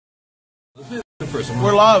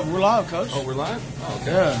We're live, Coach. Oh, we're live? Oh,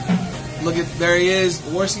 okay. Yeah. Look at, there he is.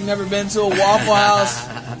 Worst he never been to a Waffle House.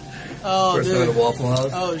 Oh, First time at a Waffle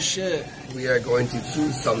House. Oh, shit. We are going to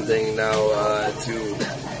choose something now to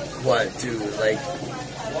like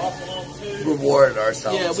reward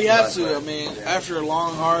ourselves. Yeah, we have to. I mean, after a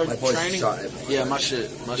long, hard training. Yeah, my shit.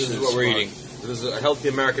 This is what we're eating. This is a healthy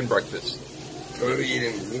American breakfast. So what are we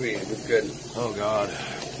eating? It's good. Oh, God.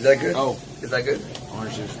 Is that good? Oh. Is that good?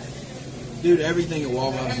 Orange juice. Dude, everything at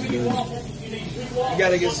Waffle House is good. You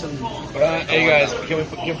gotta get some. Hey guys, can we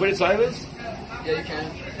put it sideways? Yeah, you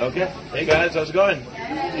can. Okay. Hey guys, how's it going?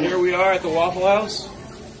 Here we are at the Waffle House.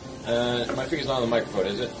 My finger's not on the microphone,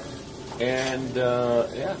 is it? And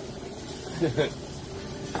yeah.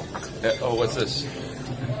 Oh, what's this?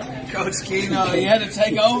 Coach Keno, he had to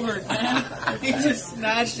take over, man. He just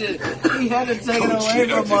snatched it. He had to take it away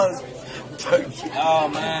from us. Oh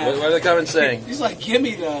man! What are the comments saying? He's like, "Give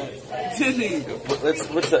me that," didn't he? What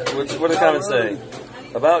are the comments saying?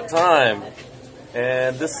 About time,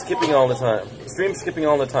 and this skipping all the time. Stream skipping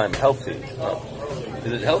all the time. Healthy.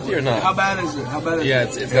 Is it healthy or not? How bad is it? How bad is it? Yeah,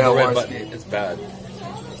 it's got a red button. It's bad.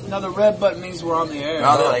 No, the red button means we're on the air.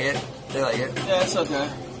 No, they like it. They like it. Yeah, it's okay.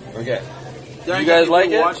 Okay. You guys like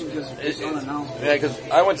it? It's unannounced. Yeah, because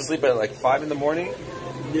I went to sleep at like 5 in the morning.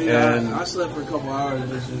 Yeah, I slept for a couple hours.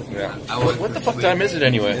 Yeah. What the fuck time is it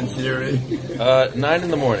anyway? In theory. 9 in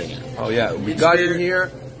the morning. Oh yeah, we got in here.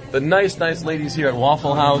 The nice ladies here at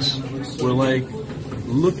Waffle House were like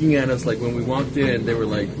looking at us like when we walked in. They were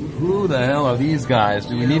like, "Who the hell are these guys?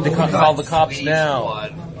 Do we need to call the cops now?"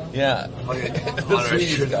 Yeah.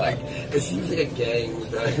 It seems like a gang.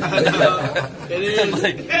 It is.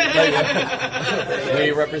 like,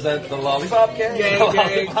 we represent the lollipop gang.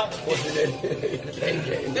 Gang.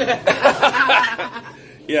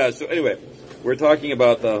 Yeah. So anyway, we're talking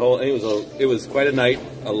about the whole. It was quite a night.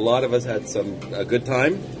 A lot of us had a good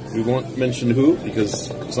time. We won't mention who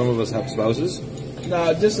because some of us have spouses.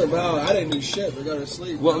 No, just about. I didn't do shit. We're going to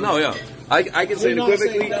sleep. Well, no, yeah. I can say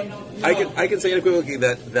unequivocally. I can say unequivocally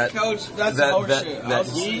that Coach, that's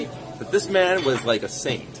shit. That this man was like a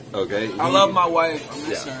saint. Okay. I love my wife. I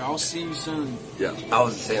miss her. I'll see you soon. Yeah. I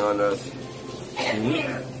was the same on earth.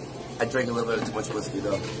 I drank a little bit too much whiskey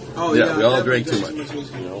though. Oh yeah, we all drank too much.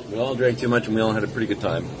 You know, we all drank too much, and we all had a pretty good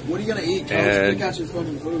time. What are you gonna eat, Coach? Pick out your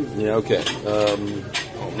fucking food. Yeah. Okay. Oh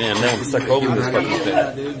man, now I'm stuck holding this fucking thing.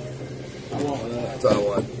 Yeah, dude. I want that. That's what I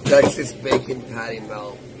want. Texas bacon patty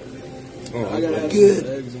melt. Oh, I gotta have good. Some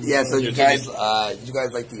eggs. Yeah. So you guys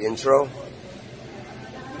like the intro?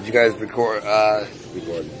 Did you guys record?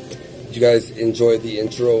 Did you guys enjoy the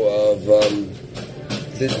intro of?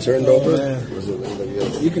 Is it turned over? Man. Or is it anybody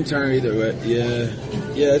else? You can turn either way.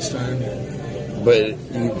 Yeah, it's turned. But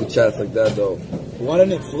you the chat's like that though. Why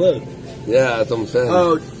didn't it flip? Yeah, that's what I'm saying.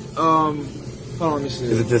 Oh, hold on, let me see.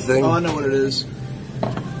 Is it this thing? Oh, I know what it is.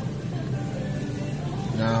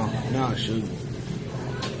 No, it shouldn't.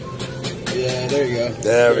 Yeah, there you go.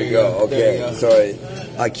 There we go. Okay, go. Sorry.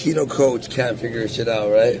 Keto coach can't figure shit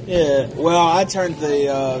out, right? Yeah. Well, I turned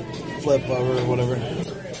the flip over or whatever.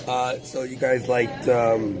 So you guys liked, you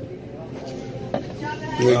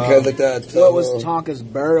guys like that? What was Tonka's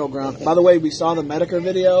burial ground? By the way, we saw the Medicare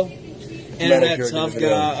video. Internet tough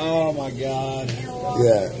guy. Oh my god.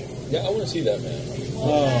 Yeah. Yeah, I want to see that, man.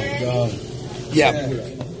 Oh god. Yeah.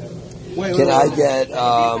 Wait. Can I get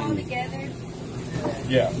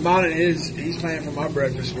Yeah. Mine is. He's paying for my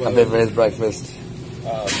breakfast. I paid for his breakfast.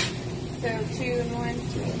 So 2 and 1.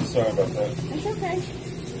 Sorry about that. It's okay.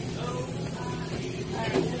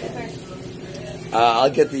 I'll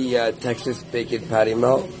get the Texas bacon patty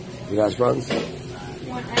melt. You guys runs? You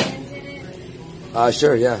want onions in it?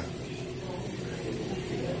 Sure, yeah.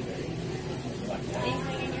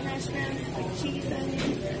 Anything in your hash browns? Like cheese,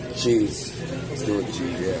 onion? Cheese. Let's do it with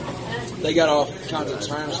cheese, yeah. They got all kinds of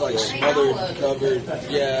terms like smothered, covered.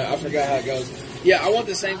 Yeah, I forgot how it goes. Yeah, I want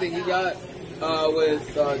the same thing you got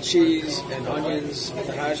with cheese and onions,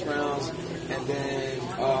 the hash browns, and then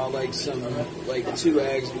like 2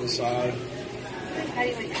 eggs with a side. How do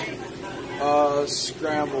you like eggs?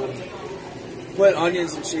 Scrambled. Put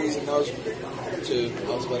onions and cheese in those 2. I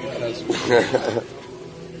was about to cut some.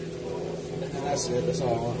 And that's it. That's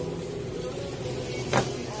all I want.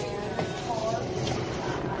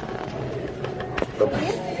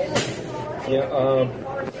 Yeah.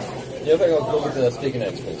 Yeah, I think I'll go with the steak and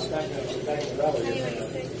eggs, please.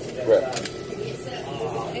 Right.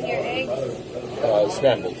 And your eggs?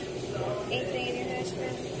 Scrambled. Anything in your hash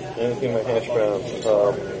browns? Anything in my hash browns.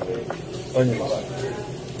 Onions.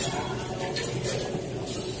 Is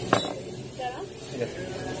that all? Yeah.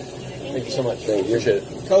 Thank you so much. Thank you. Appreciate it.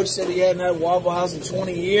 Coach said he hadn't had a Waffle House in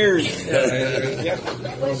 20 years. 20.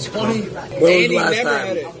 When was the last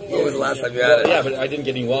time? When was the last time you had it? Yeah, but I didn't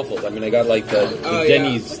get any waffles. I mean, I got like the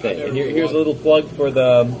Denny's thing. And here's a little plug for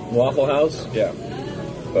the Waffle House. Yeah.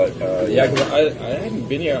 But, yeah, because I haven't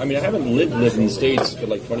been here. I mean, I haven't lived in the States for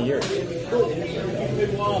like 20 years.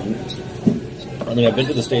 I mean, I've been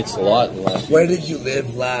to the States a lot in the last Where did you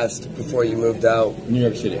live last before you moved out? New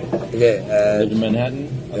York City. Okay, I lived in Manhattan.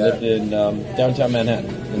 I lived in downtown Manhattan,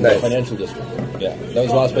 in the financial district. Yeah, that was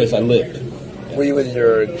the last place I lived. Yeah. Were you with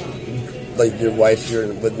your wife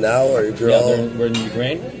you're with now, or your girl? Yeah, we're in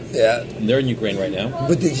Ukraine. Yeah. They're in Ukraine right now.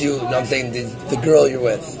 But did the girl you're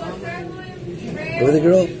with? With the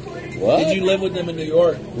girl? What? Did you live with them in New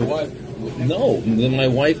York? Your wife? No. Then my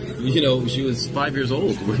wife, she was 5 years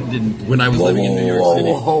old when I was living in New York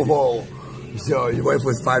City. Whoa. So your wife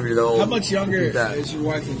was 5 years old. How much younger is your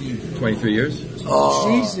wife than you? 23 years.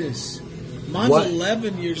 Oh. Jesus. Mine's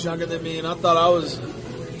 11 years younger than me, and I thought I was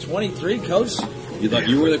 23, Coach. You thought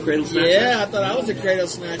you were the cradle snatcher? Yeah, I thought I was a cradle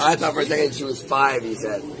snatcher. I thought for a second she was 5, he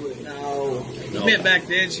said. No. You meant back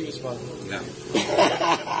then she was 5. Yeah.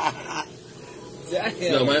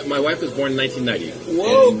 Damn. No, my wife was born in 1990.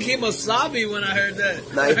 Whoa, Kemosabe when I heard that.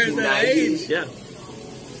 1990? I heard that age. Yeah.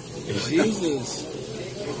 Jesus.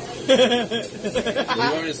 What do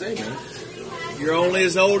you want me to say, man? You're only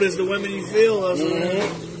as old as the women you feel.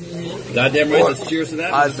 Goddamn right, let's cheers to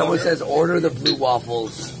that. Someone says order the blue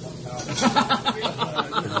waffles.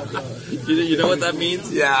 You know what that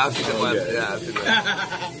means? Yeah, I've seen that. Yeah, I've seen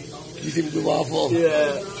that. You see the blue waffle?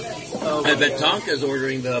 Yeah. Oh I bet Tonka's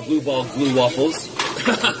ordering the blue waffles.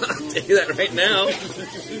 I'll tell you that right now.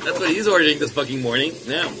 That's what he's ordering this fucking morning.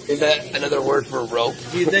 Yeah. Is that another word for rope?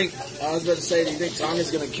 Do you think, I was about to say, do you think Tonga's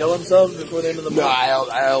going to kill himself before the end of the month? No, I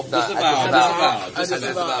hope not. Just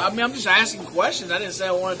about. I mean, I'm just asking questions. I didn't say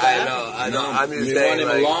I wanted to ask. I know. I'm just We saying. want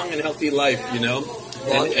him a long and healthy life, And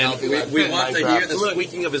we want to hear the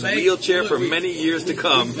squeaking of his wheelchair for many years to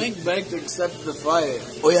come. I think Baked accepted the fight.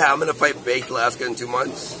 Oh yeah, I'm gonna fight Baked Alaska in 2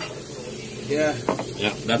 months. Yeah.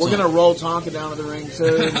 Yeah, We're going to roll Tonka down to the ring,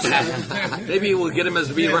 too. Maybe we'll get him as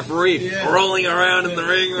be a referee, rolling around in the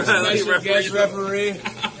ring. Special guest referee.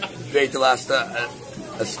 Baked Alaska.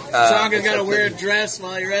 Tonka's got to wear a dress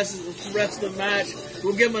while he rests the match.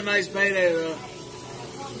 We'll give him a nice payday, though.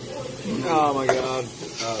 Oh, my God.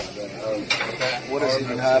 What is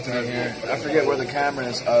even happening here? I forget where the camera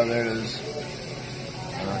is. Oh, there it is.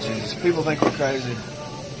 Oh, Jesus. People think we're crazy.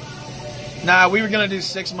 Nah, we were going to do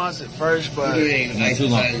 6 months at first, but That's too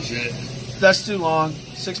long. that's too long.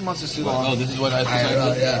 6 months is too long. Oh, this is what I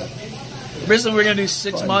thought. Yeah. Originally, we were going to do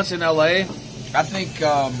 6 months in LA. I think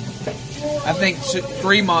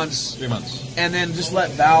 3 months. 3 months. And then just let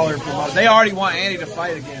Valor promote. They already want Andy to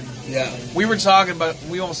fight again. Yeah. We were talking about,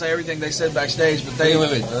 we won't say everything they said backstage, but they Wait.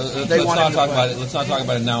 they Let's wanted not to talk fight. about it. Let's not talk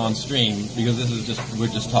about it now on stream because we're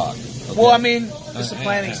just talk. Okay? Well, I mean, it's a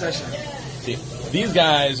planning session. See, these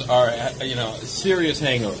guys are, serious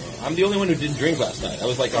hangover. I'm the only one who didn't drink last night. I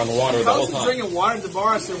was like on the water the whole Coach was time. drinking water at the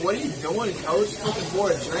bar. I said, "What are you doing, Coach? Looking for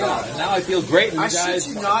a drink." And now I feel great. And I you guys,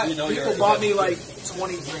 shit you not. People bought me like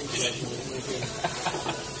 20 drinks.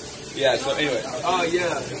 Yeah. So anyway. Oh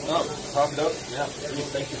yeah. Oh, top it up. Yeah.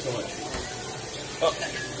 Thank you so much. Oh,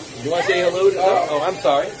 you want to say hello to them? Oh, I'm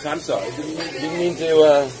sorry. Didn't mean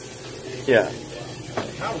to. Yeah.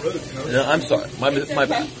 How rude, Coach. No, I'm sorry. My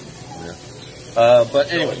bad. But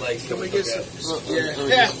anyway, Can we get some?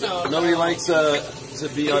 nobody likes to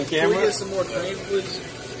be on Can we camera. get some more cream, please?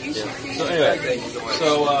 So anyway,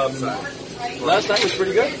 last night was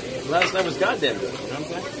pretty good. Last night was goddamn good. You know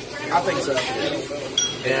what I'm saying? I think so.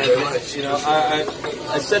 And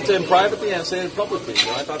I said to him privately, and I said it publicly.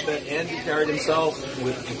 I thought that Andy carried himself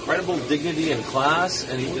with incredible dignity and class,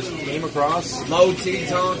 and he just came across Low T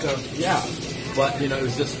Tonka. Yeah, but it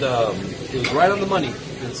was just it was right on the money,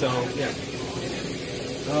 and so yeah.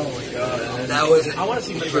 Oh my God. That was. I want to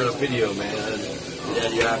see this video, man. Yeah,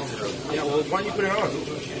 you have to. Yeah, well, why don't you put it on?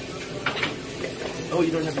 Oh,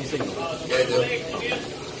 you don't have any signal. Yeah, I do.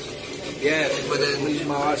 Yeah, but then use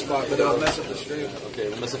my hotspot, but it'll mess up the stream. Okay,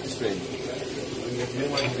 we'll mess up the stream.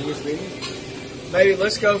 Maybe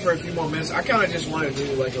let's go for a few more minutes. I kind of just want to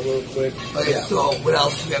do like a little quick. Okay, so what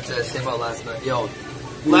else do you have to say about last night? Yo,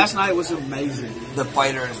 Last night was amazing. the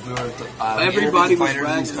fighters, we were. Everybody was fighters and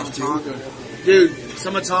ragging stuff on too. Tonka. Dude,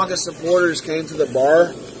 some of Tonka's supporters came to the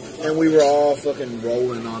bar, and we were all fucking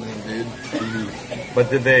rolling on him, dude.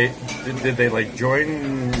 But did they like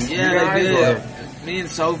join? Yeah, they did. Me and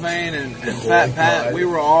Sofane and Fat Pat, we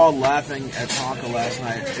were all laughing at Tonka last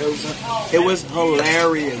night. It was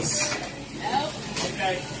hilarious.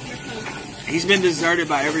 He's been deserted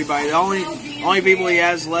by everybody. The Only people he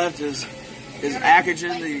has left is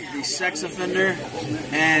Akagen, the sex offender,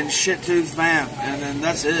 and Shit Tooth Vamp, and then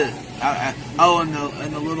that's it.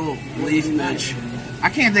 And the little leaf bitch. I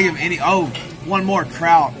can't think of any. Oh, one more,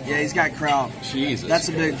 Kraut. Yeah, he's got Kraut. Jesus. That's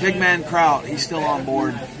a big man Kraut. He's still on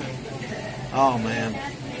board. Oh man,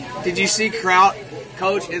 did you see Kraut,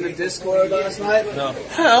 Coach, in the Discord last night? No.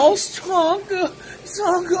 How's Tonka?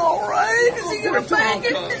 Tonka all right? Is he gonna bank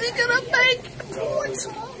it? Is he gonna bank it? Poor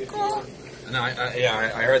Tonka. No,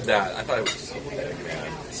 I heard that. I thought it was so pathetic,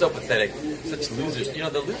 man. So pathetic. Such losers. You know,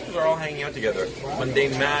 the losers are all hanging out together.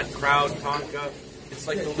 Mundane Matt, Crowd, Tonka. It's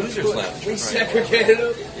like the losers left. We segregated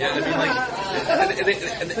them. Yeah, I mean,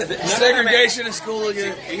 like... Segregation in school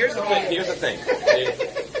again. Here's the thing.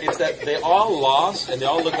 It's that they all lost, and they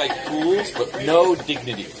all look like fools, but no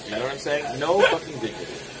dignity. You know what I'm saying? No fucking dignity.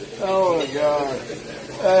 Oh, my God.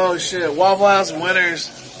 Oh, shit. Waffle House winners.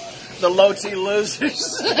 The low-T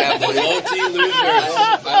losers. Yeah, the low-T losers. I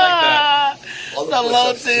like that. The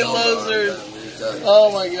low-T losers. Oh,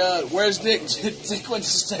 my God. Where's Dick? Dick went to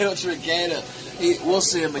stay with Trigana. We'll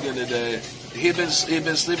see him again today. He'd been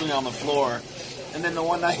sleeping on the floor. And then the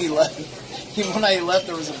one night he left,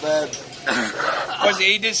 there was a bed. Of course,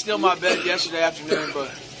 he did steal my bed yesterday afternoon, but...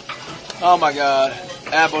 Oh, my God.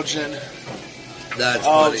 Appleton. That's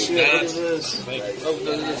funny. Shit, look at this.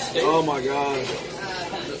 Oh, my God.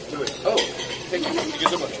 Oh, thank you. Thank you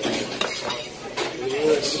so much. Look at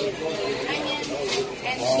this.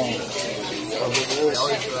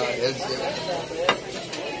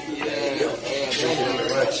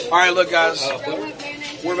 All right, look, guys.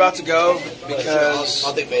 We're about to go because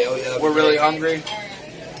we're really hungry.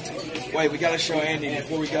 Wait, we got to show Andy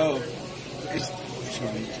before we go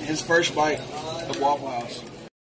his first bite of Waffle House.